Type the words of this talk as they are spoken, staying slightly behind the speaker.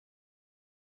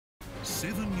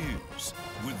7 News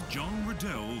with John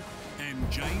Riddell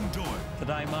and Jane Doyle.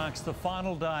 Today marks the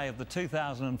final day of the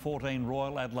 2014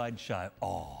 Royal Adelaide Show.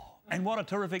 And what a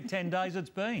terrific 10 days it's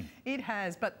been. It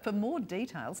has, but for more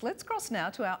details, let's cross now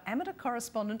to our amateur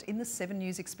correspondent in the 7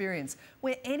 News experience,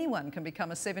 where anyone can become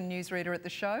a 7 News reader at the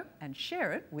show and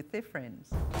share it with their friends.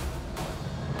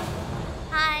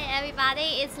 Hi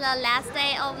everybody, it's the last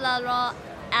day of the Royal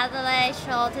Adelaide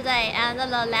Show today and the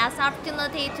last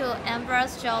opportunity to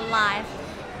embrace your life.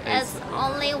 It's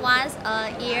only once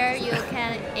a year you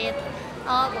can eat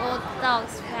all good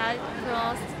dogs,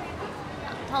 vegetables,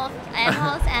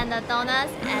 apples and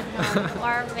donuts and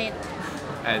or meat.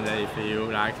 And if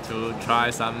you like to try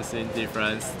something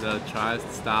different, try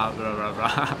stuff, blah blah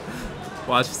blah.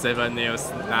 Watch 7 News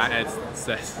 9 at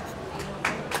 6.